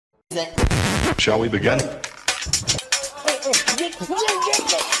Shall we begin? Let's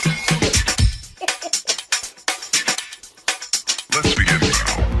begin now.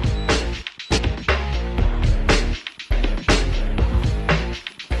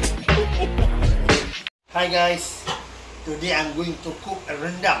 Hi guys, today I'm going to cook a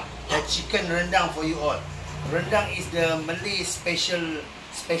rendang, a chicken rendang for you all. Rendang is the Malay special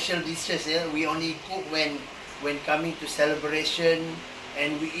dishes. Yeah? We only cook when coming to celebration,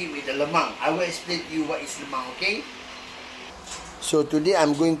 and we eat with the lemang. I will explain to you what is lemang, okay? So today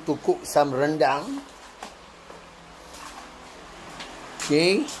I'm going to cook some rendang.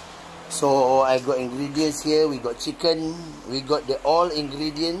 Okay, so I got ingredients here. We got chicken, we got the all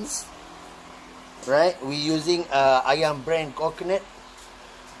ingredients. Right, we using ayam brand coconut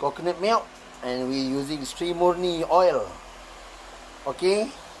milk, and we using Sri Murni oil.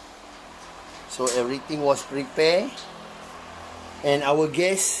 Okay, so everything was prepared, and our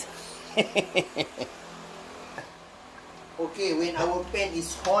guest. Okay, when our pan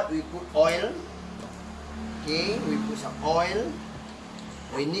is hot, we put oil. Okay, we put some oil.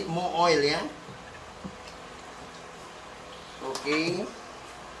 We need more oil, yeah. Okay.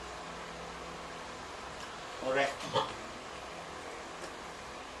 Alright.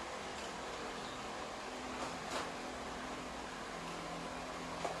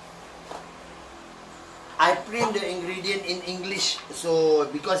 I print the ingredient in English, so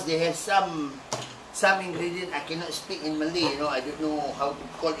because they have some ingredient I cannot speak in Malay, you know, I don't know how to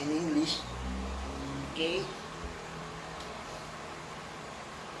call in English. Okay.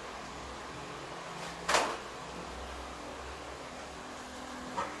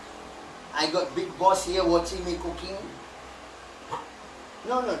 I got big boss here watching me cooking.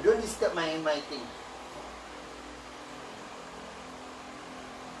 No, don't disturb my thing.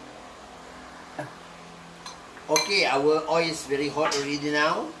 Okay, our oil is very hot already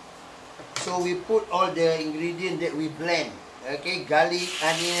now. So we put all the ingredients that we blend. Okay, garlic,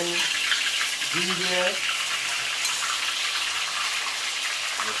 onion, ginger.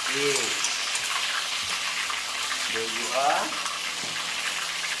 Okay. There you are.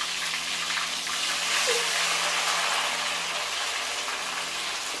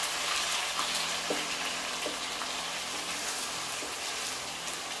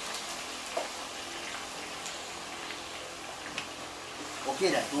 Okay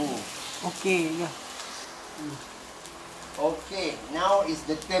dah tu. Okay, yeah. Okay, now is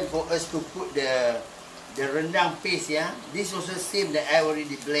the time for us to put the rendang paste, yeah. This also same that I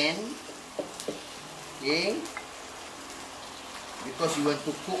already blend. Okay. Because we want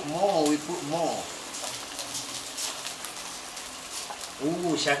to cook more, we put more.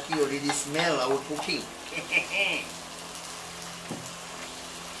 Ooh, Shaki already smell our cooking. Okay.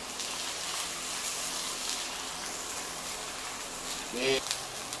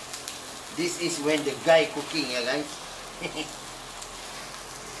 This is when the guy cooking, yeah guys.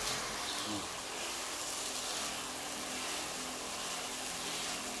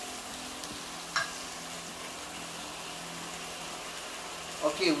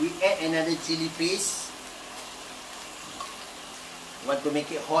 Okay, we add another chili paste. Want to make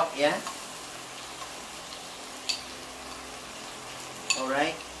it hot, yeah?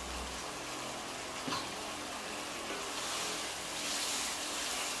 Alright.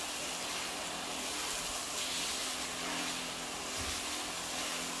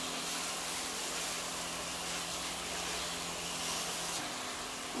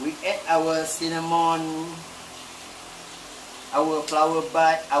 We add our cinnamon, our flower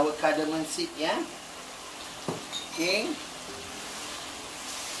bud, our cardamom seed, yeah? Okay.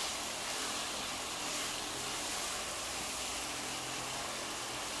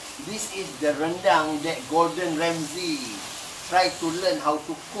 This is the rendang that Gordon Ramsay tried to learn how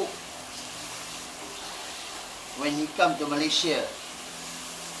to cook when he come to Malaysia.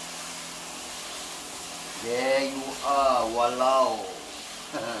 There you are, walau.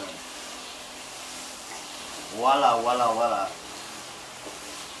 Wala.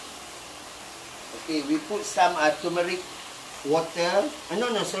 Okay, we put some turmeric water.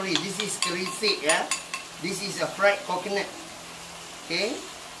 No, sorry. This is kerisik, yeah. This is a fried coconut. Okay,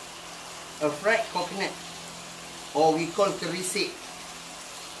 a fried coconut, or we call kerisik.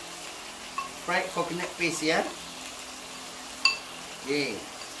 Fried coconut paste, yeah. Okay.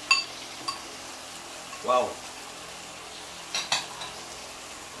 Wow.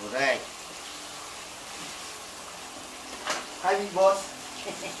 Alright. Hi big boss.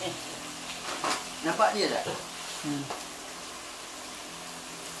 Nampak dia tak?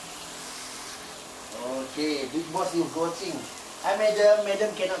 Okay, big boss is watching. Hi madam,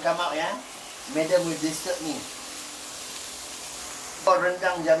 madam cannot come out, yeah? Madam will disturb me.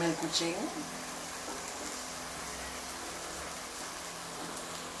 Rendang Jamilkucing.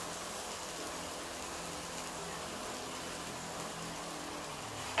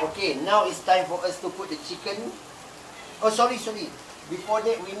 Okay, now it's time for us to put the chicken. Oh, sorry. Before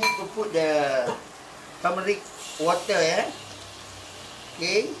that, we need to put the turmeric water, yeah?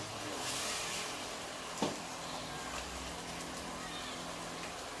 Okay.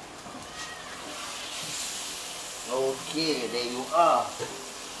 Okay, there you are.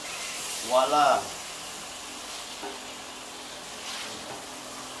 Voila.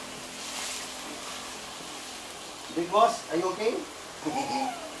 Big boss, are you okay?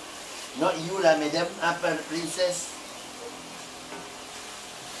 Not you lah, madam. Apa, princess?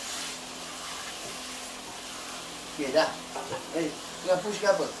 Okay, dah. Tengah push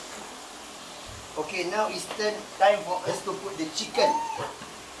ke apa? Okay, now it's time for us to put the chicken.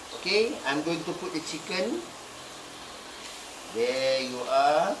 Okay, I'm going to put the chicken. There you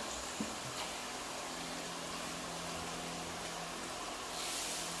are.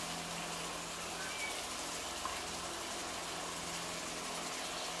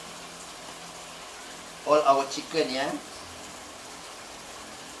 All our chicken, yeah.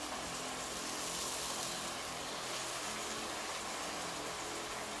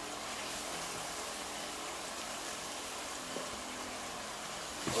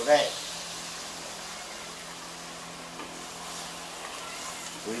 Alright.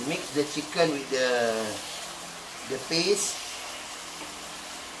 We mix the chicken with the paste,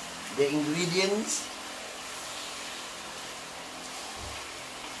 the ingredients.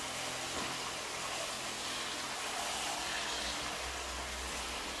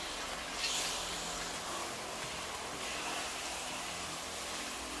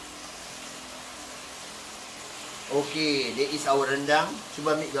 Okay, that is our rendang.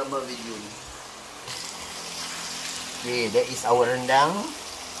 Cuba ambil gambar video ni. Okay, that is our rendang.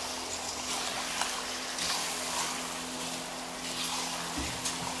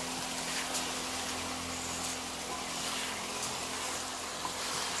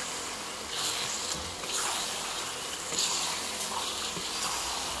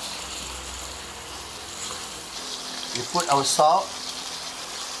 We put our salt.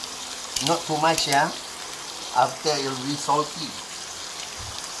 Not too much, yeah. After it will be salty.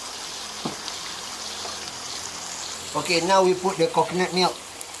 Okay, now we put the coconut milk.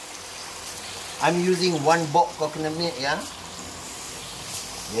 I'm using 1 box coconut milk, yeah.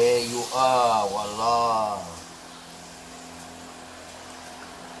 There you are, voila.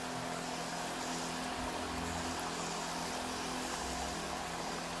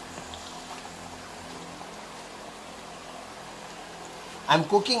 I'm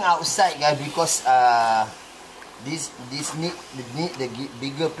cooking outside, guys, because this need the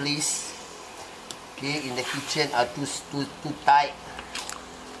bigger place. Okay, in the kitchen are too tight.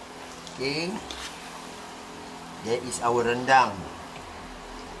 Okay, that is our rendang.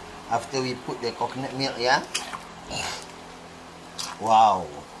 After we put the coconut milk, yeah. Wow,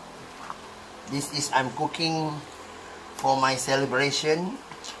 this is I'm cooking for my celebration.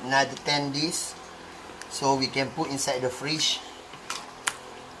 Another 10 days, so we can put inside the fridge.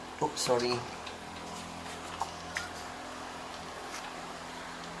 Oops, sorry.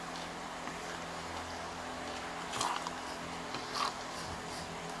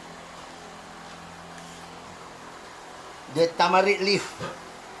 The turmeric leaf.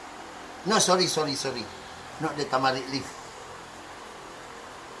 No, sorry. Not the turmeric leaf.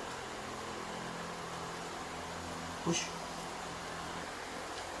 Push.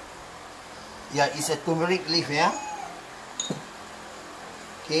 Yeah, it's a turmeric leaf, yeah.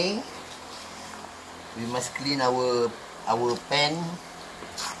 Okay. We must clean our pan.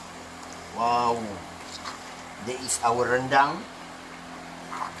 Wow. That is our rendang.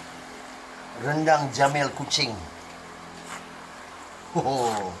 Rendang Jamilkucing.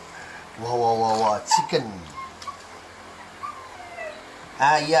 Oh, wow, chicken.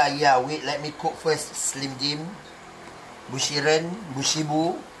 Yeah. Wait, let me cook first. Slim Jim, Bushiren,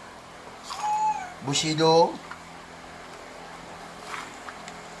 Bushibu, Bushido.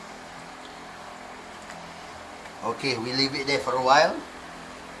 Okay, we leave it there for a while.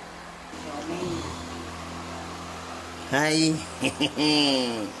 Hi.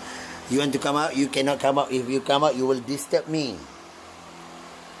 You want to come out? You cannot come out. If you come out, you will disturb me.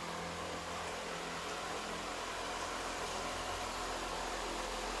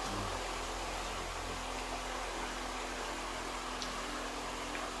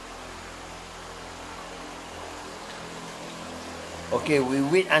 Okay, we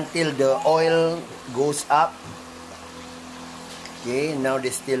wait until the oil goes up. Okay, now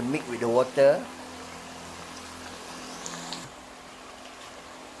they still mix with the water.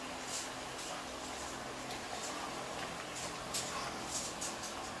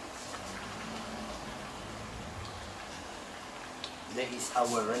 That is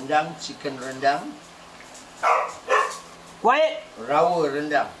our rendang, chicken rendang. Quiet. Rawa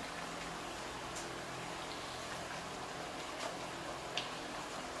rendang.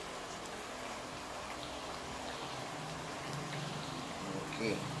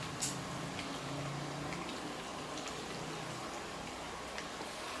 Okay.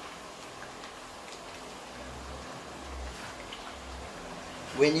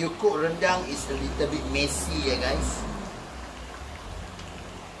 When you cook rendang, it's a little bit messy, ya guys.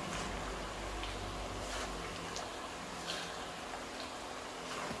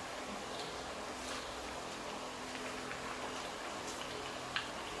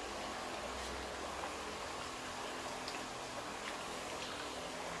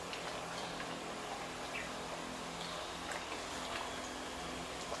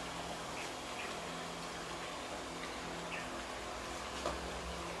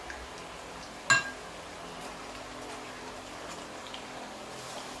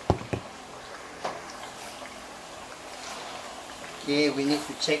 Okay, we need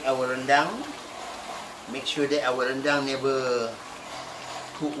to check our rendang. Make sure that our rendang never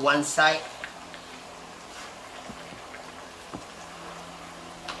cook one side.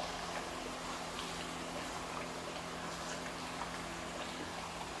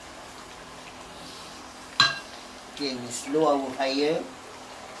 Okay, we slow our fire.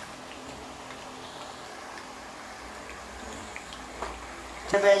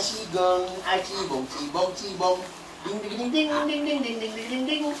 Cibong, cibong, cibong, cibong. Ding ding ding ding ding ding ding ding ding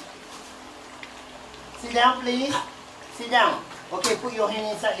ding. Sit down, please. Sit down. Okay, put your hand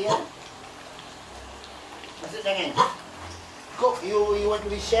inside here. Masuk tangan. Cook, you want to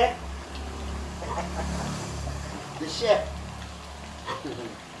be chef? The chef.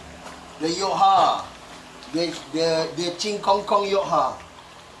 The yokha. The ching kong kong yokha.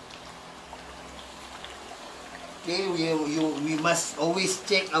 Okay, we must always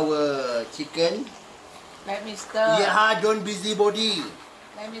check our chicken. Let me stir. Yeah, don't busybody.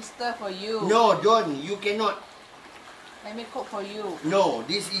 Let me stir for you. No, don't. You cannot. Let me cook for you. No,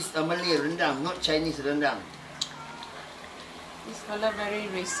 this is a Malay rendang, not Chinese rendang. This fella very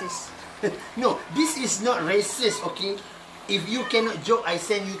racist. No, this is not racist, okay? If you cannot joke, I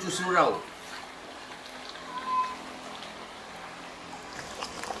send you to surau.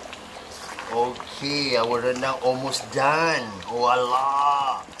 Okay, our rendang almost done.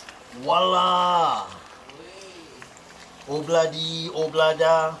 Voila. Voila. Obladi,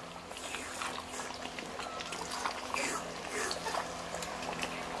 oblada.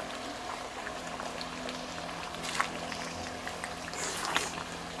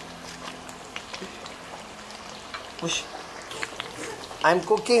 Push. I'm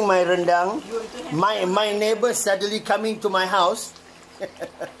cooking my rendang. My neighbor suddenly coming to my house,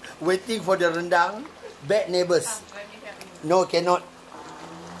 waiting for the rendang. Bad neighbors. Let me help you. No, cannot.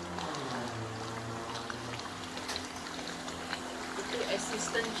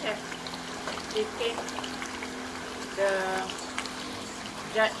 Assistant chef, taking the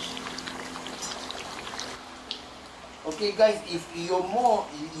judge. Okay guys, if you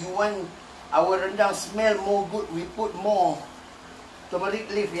want our rendang smell more good, we put more turmeric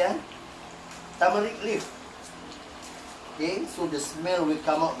leaf, yeah? Turmeric leaf. Okay, so the smell will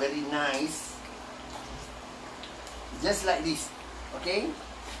come out very nice. Just like this. Okay?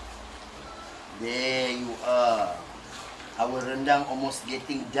 There you are. Our rendang almost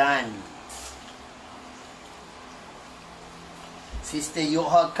getting done. Sister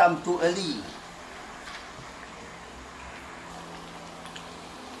Yoha come too early.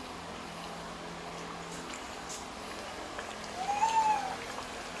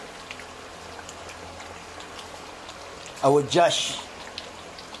 Our judge,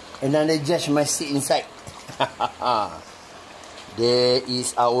 another judge must sit inside. There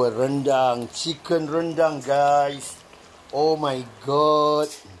is our rendang, chicken rendang, guys. Oh my god.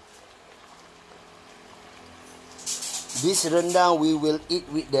 This rendang we will eat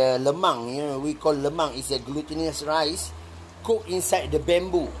with the lemang. You know, we call lemang. It's a glutinous rice cooked inside the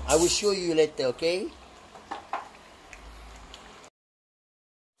bamboo. I will show you later, okay?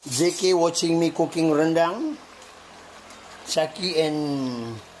 JK watching me cooking rendang. Shaki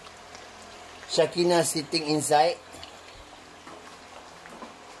and Shakina sitting inside.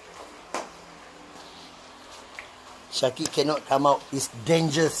 Shaki cannot come out. It's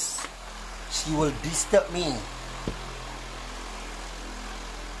dangerous. She will disturb me.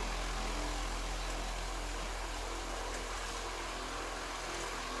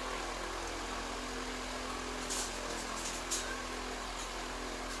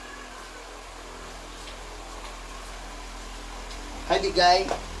 Hi big guy.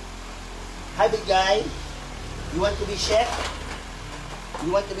 Hi big guy. You want to be chef?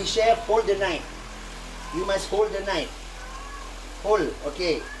 You want to be chef? Hold the knife. You must hold the knife. Hold.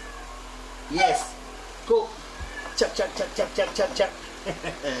 Okay. Yes. Cook. Chak, chak, chak, chak, chak, chak, chak.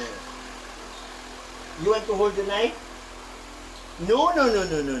 You want to hold the knife? No, no, no,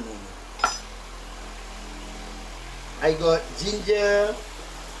 no, no, no. I got ginger.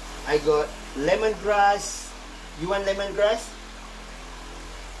 I got lemongrass. You want lemongrass?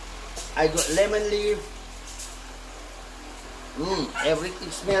 I got lemon leaf. Everything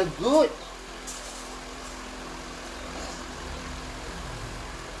smells good.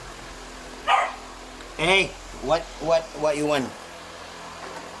 Hey, what you want?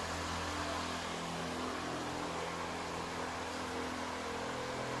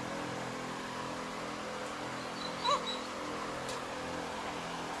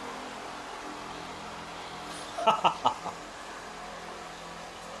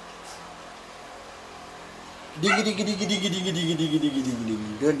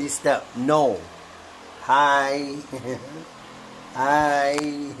 Don't disturb. No. Hi. Hi.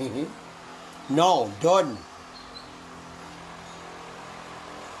 No, don't.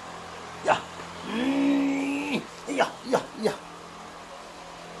 Yeah. Yeah, yeah, yeah.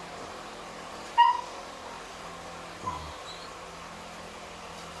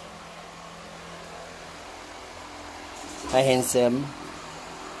 Hi, handsome.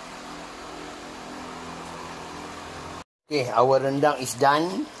 Okay, our rendang is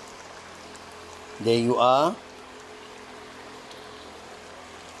done. There you are.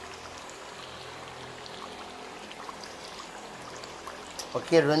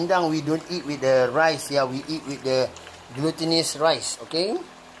 Okay, rendang we don't eat with the rice. Yeah, we eat with the glutinous rice. Okay,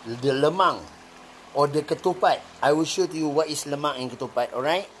 the lemang or the ketupat. I will show you what is lemang and ketupat.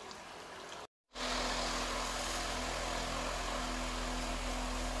 Alright.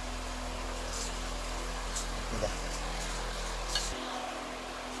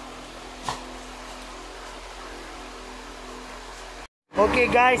 Okay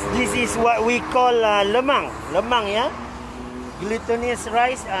guys, this is what we call lemang. Lemang, yeah. Glutinous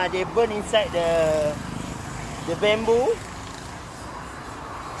rice, they burn inside the bamboo.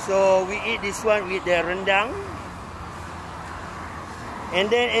 So we eat this one with the rendang. And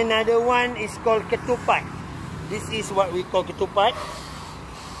then another one is called ketupat. This is what we call ketupat.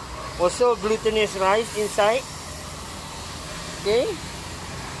 Also glutinous rice inside. Okay.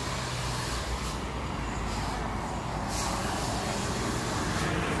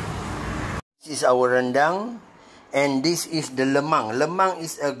 This is our rendang. And this is the lemang. Lemang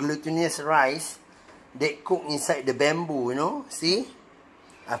is a glutinous rice that cook inside the bamboo, you know. See?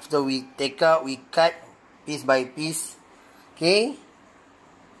 After we take out, we cut piece by piece. Okay?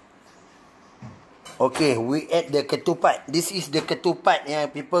 Okay, we add the ketupat. This is the ketupat. Yeah,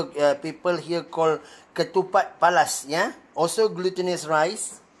 people here call ketupat palas. Yeah? Also glutinous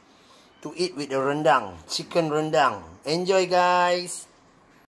rice to eat with the rendang. Chicken rendang. Enjoy guys!